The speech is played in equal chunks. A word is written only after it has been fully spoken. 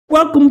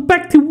Welcome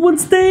back to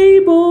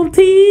Unstable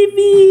TV!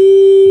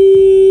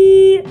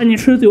 And you're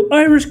through to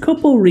Irish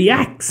Couple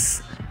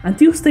Reacts. And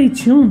do stay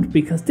tuned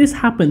because this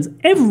happens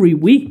every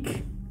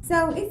week.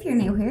 So if you're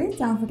new here,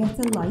 don't forget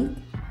to like,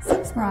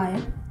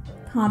 subscribe,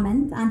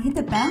 comment and hit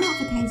the bell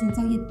notification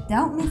so you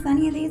don't miss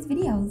any of these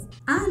videos.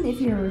 And if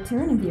you're a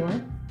returning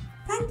viewer,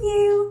 thank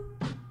you!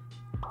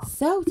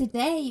 So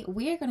today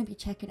we're going to be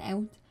checking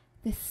out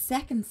the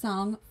second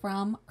song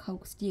from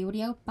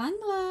Studio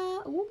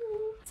Bangla. Ooh.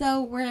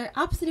 So we're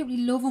absolutely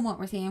loving what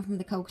we're seeing from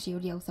the Coke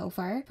Studio so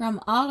far, from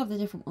all of the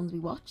different ones we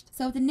watched.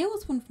 So the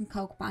newest one from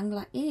Coke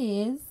Bangla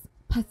is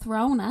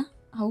Prarthona.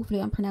 Hopefully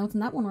I'm pronouncing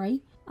that one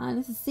right. And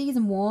this is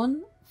season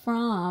 1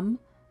 from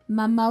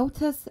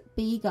Momotaz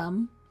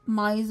Begom,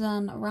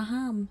 Mizan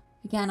Rahman.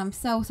 Again, I'm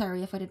so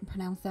sorry if I didn't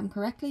pronounce them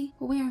correctly,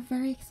 but we are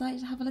very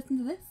excited to have a listen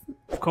to this.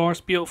 Of course,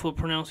 beautiful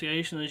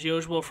pronunciation as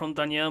usual from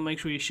Danielle. Make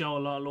sure you show a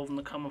lot of love in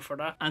the comment for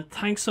that. And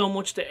thanks so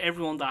much to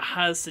everyone that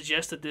has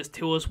suggested this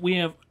to us.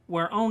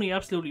 We're only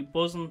absolutely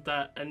buzzing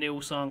that a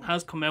new song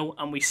has come out,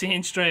 and we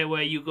seen straight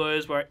away you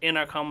guys were in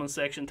our comment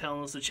section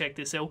telling us to check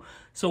this out.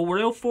 So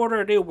without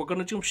further ado, we're going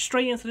to jump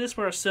straight into this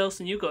for ourselves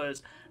and you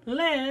guys.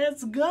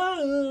 Let's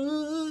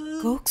go!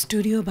 Coke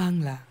Studio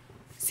Bangla,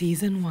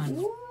 Season 1.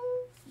 Ooh.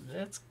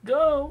 Let's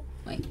go!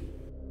 Wait.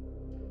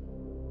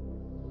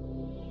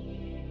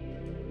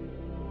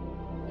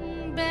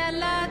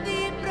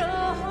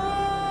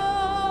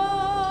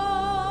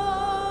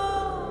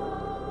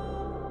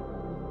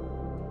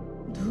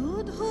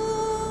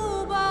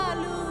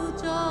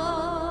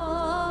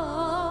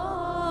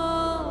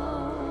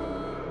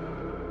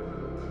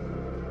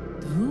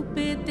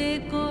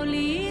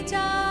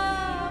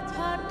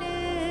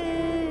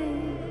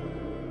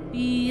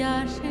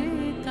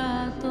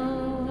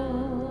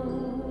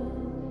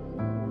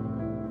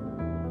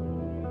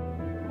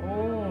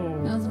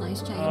 That was a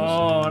nice change.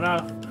 Oh, no.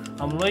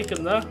 I'm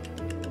liking that.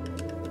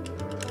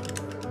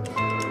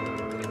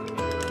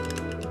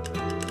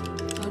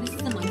 Oh, this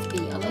is a nice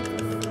beat. I like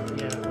this.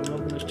 Yeah, I'm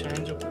loving this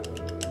change up.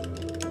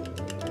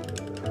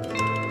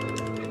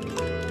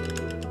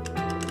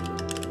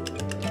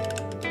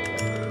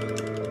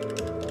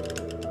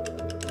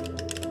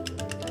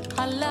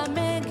 Allah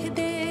megh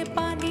de,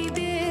 pani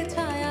de,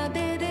 chaya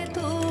de re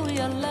tu.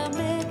 Allah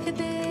megh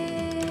de,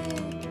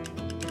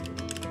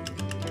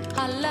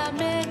 Allah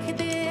megh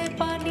de,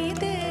 pani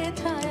de,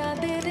 chaya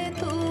de re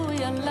tu.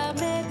 Allah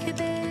megh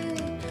de,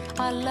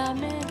 Allah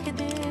megh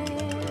de.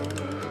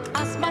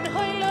 Asman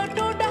hoilo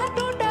toda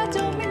toda,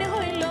 jomin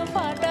hoilo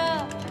fada.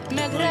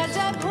 Megh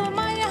raja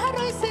ghumaya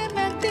roise,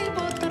 megh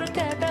dibo tor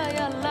kada.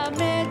 Allah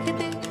megh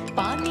de,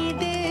 pani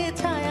de,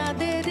 chaya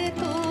de re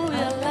tu.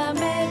 Allah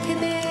megh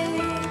de,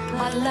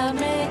 Allah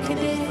megh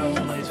de,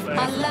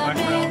 Allah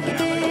megh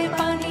de,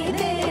 pani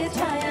de,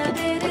 chaya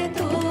de re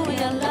tu.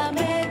 Allah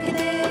megh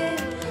de,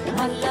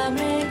 Allah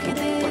megh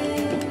de.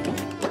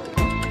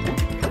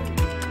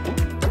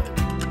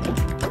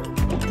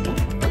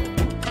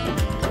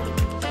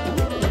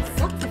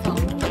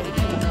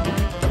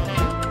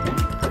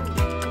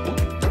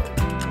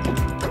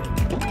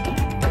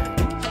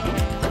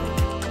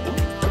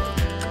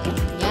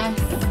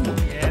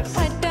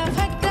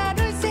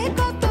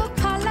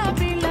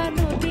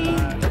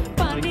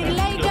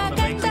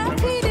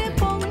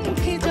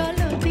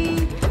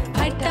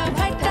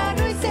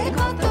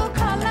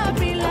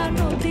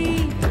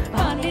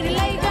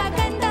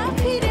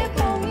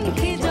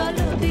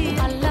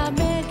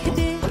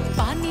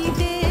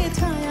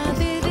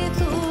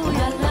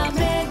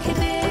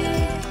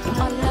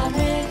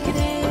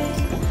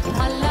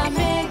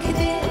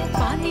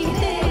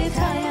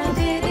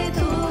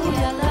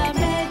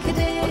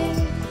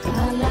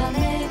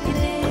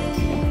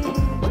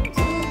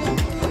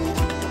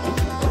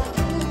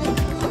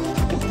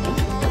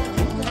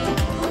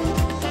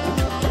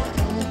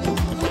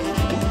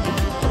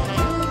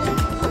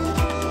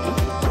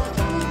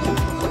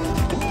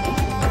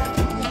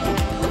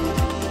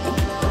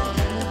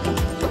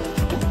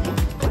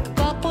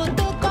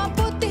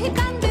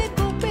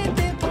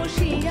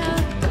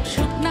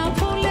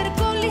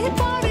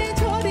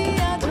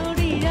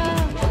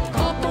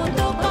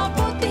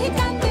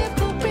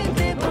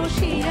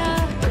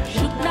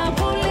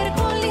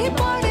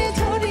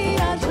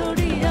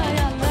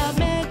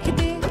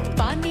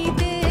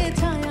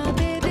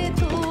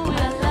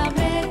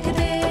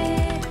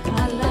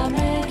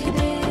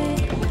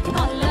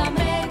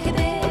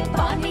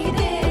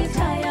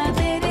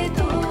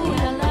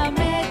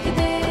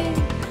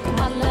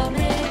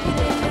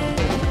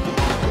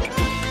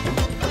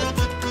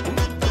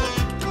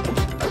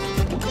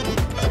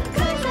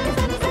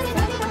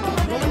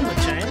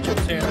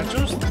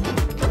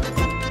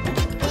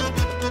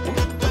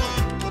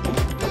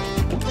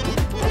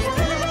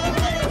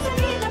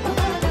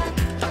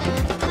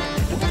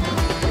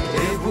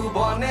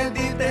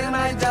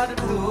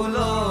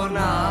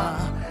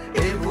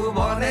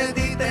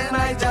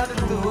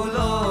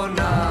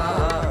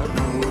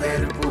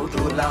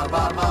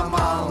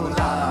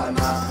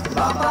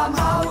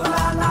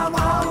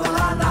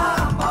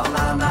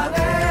 Maulana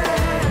re,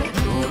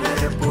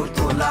 Nurer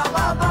Putula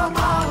Baba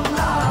Maulana.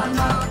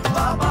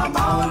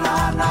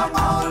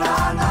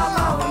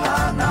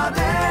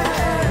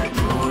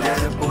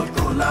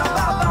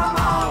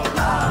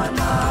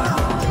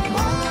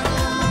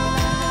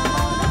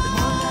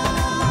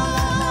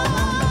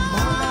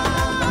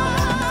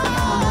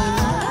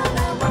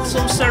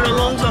 some set of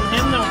lungs on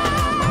him now.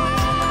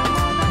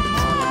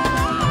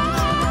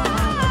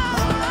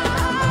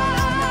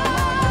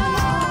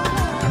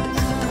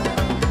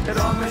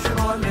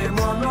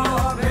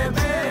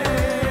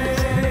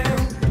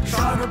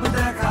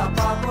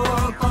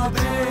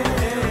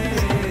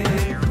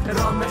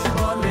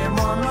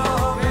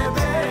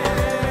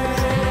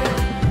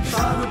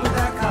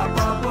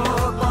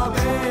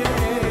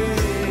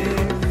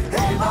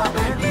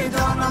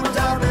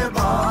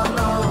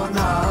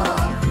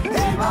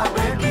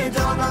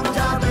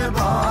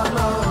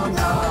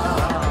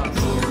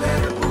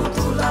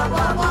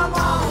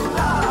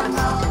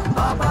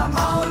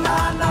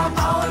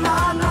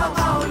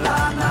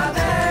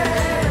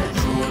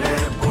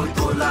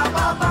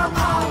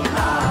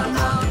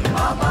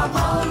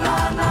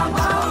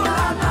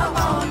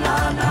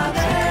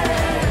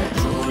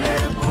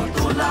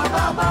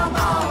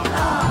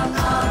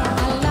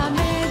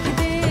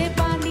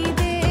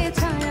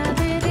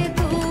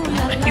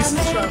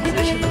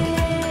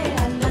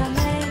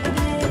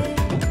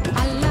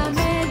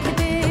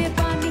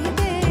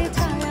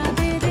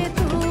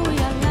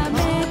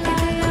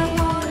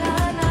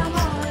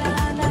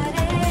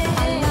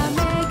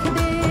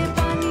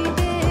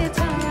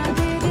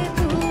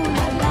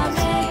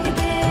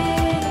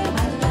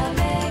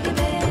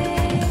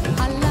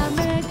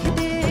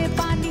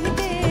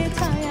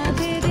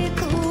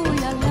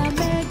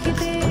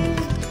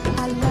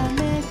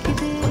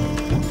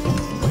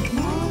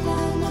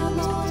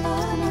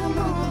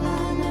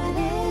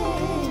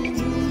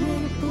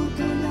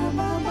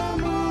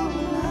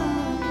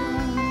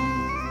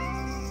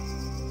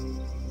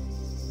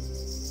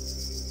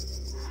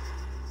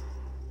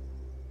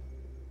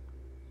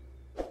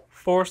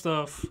 First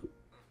off,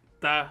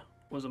 that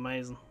was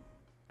amazing.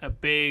 A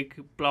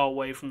big blow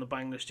away from the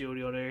Bangla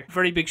studio there.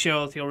 Very big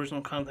shout out to the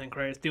original content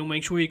creators. Do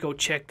make sure you go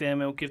check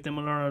them out, give them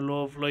a lot of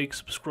love, like,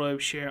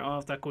 subscribe, share, all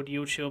of that good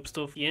YouTube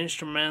stuff. The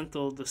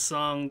instrumental, the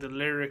song, the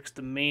lyrics,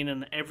 the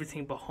meaning,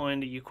 everything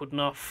behind it, you could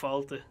not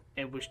fault it.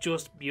 It was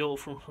just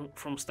beautiful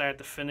from start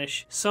to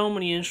finish. So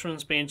many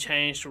instruments being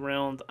changed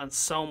around and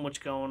so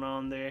much going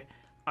on there.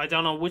 I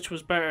don't know which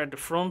was better, the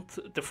front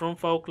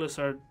vocalist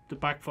or the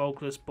back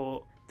vocalist,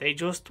 but they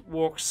just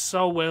work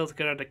so well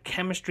together. The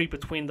chemistry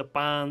between the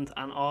band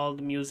and all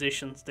the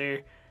musicians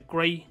there.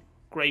 Great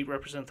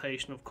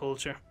representation of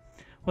culture.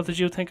 What did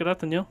you think of that,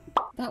 Danielle?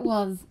 That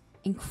was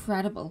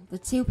incredible. The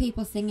two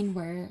people singing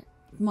were,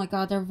 my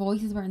god, their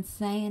voices were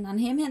insane.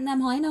 And him hitting them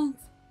high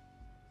notes.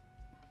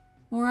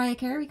 Mariah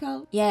Carey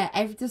called. Yeah,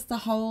 just the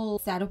whole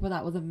setup of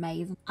that was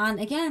amazing. And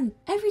again,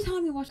 every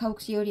time you watch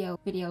Hulk Studio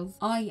videos,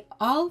 I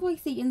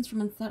always see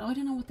instruments that I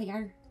don't know what they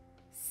are.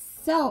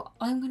 So,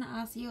 I'm going to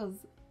ask you,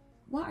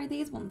 what are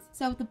these ones?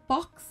 So the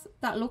box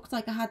that looked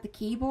like it had the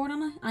keyboard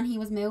on it and he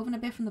was moving a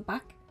bit from the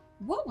back.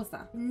 What was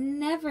that?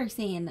 Never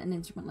seen an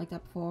instrument like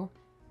that before.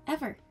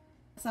 Ever.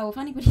 So if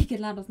anybody could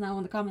let us know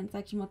in the comment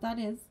section what that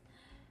is,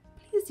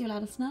 please do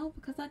let us know,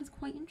 because that is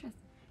quite interesting.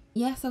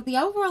 Yeah, so the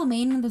overall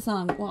meaning of the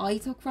song, what I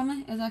took from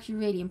it, is actually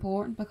really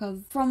important,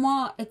 because from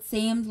what it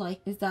seemed like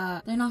is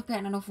that they're not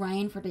getting enough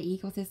rain for the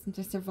ecosystem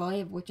to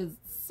survive, which is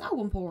so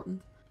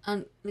important.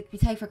 And like, we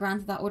take for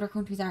granted that other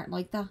countries aren't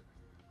like that.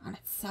 And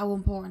it's so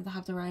important to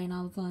have the rain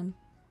all the time.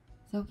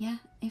 So yeah,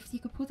 if you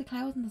could put the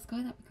clouds in the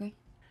sky, that'd be great.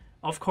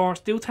 Of course,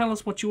 do tell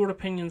us what your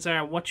opinions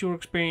are, what your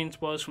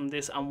experience was from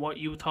this, and what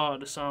you thought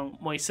of the song.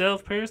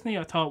 Myself, personally,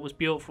 I thought it was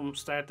beautiful from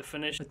start to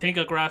finish. I think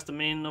I grasped the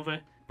meaning of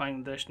it.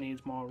 Bangladesh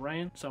needs more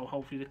rain, so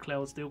hopefully the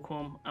clouds do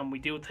come. And we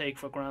do take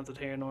for granted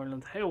here in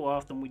Ireland how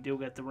often we do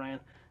get the rain.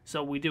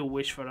 So we do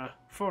wish for that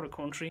for the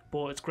country.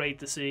 But it's great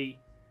to see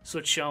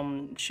such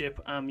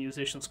showmanship and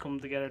musicians come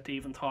together to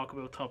even talk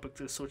about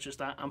topics such as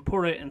that and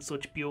put it in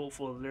such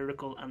beautiful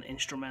lyrical and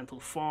instrumental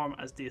form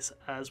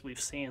as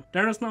we've seen.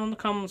 Let us know in the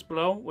comments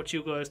below what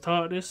you guys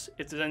thought of this.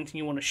 If there's anything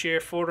you want to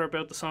share further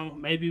about the song,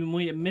 maybe we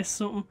might have missed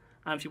something,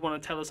 and if you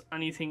want to tell us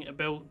anything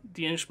about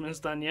the instruments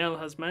Danielle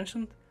has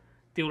mentioned,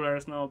 do let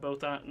us know about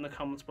that in the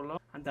comments below.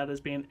 And that has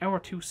been our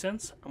 2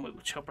 cents, and we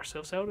will chop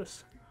ourselves out of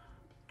this.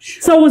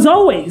 So as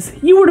always,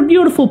 you are the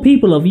beautiful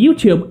people of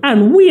YouTube,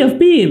 and we have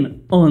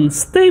been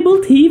Unstable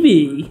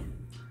TV.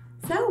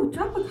 So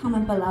drop a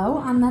comment below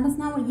and let us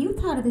know what you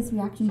thought of this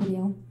reaction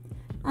video.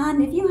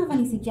 And if you have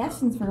any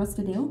suggestions for us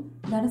to do,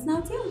 let us know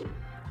too.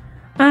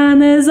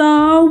 And as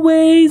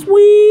always,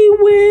 we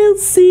will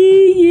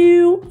see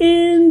you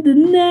in the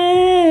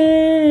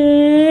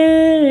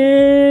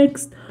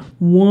next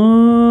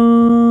one.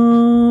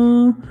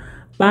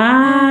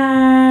 Bye.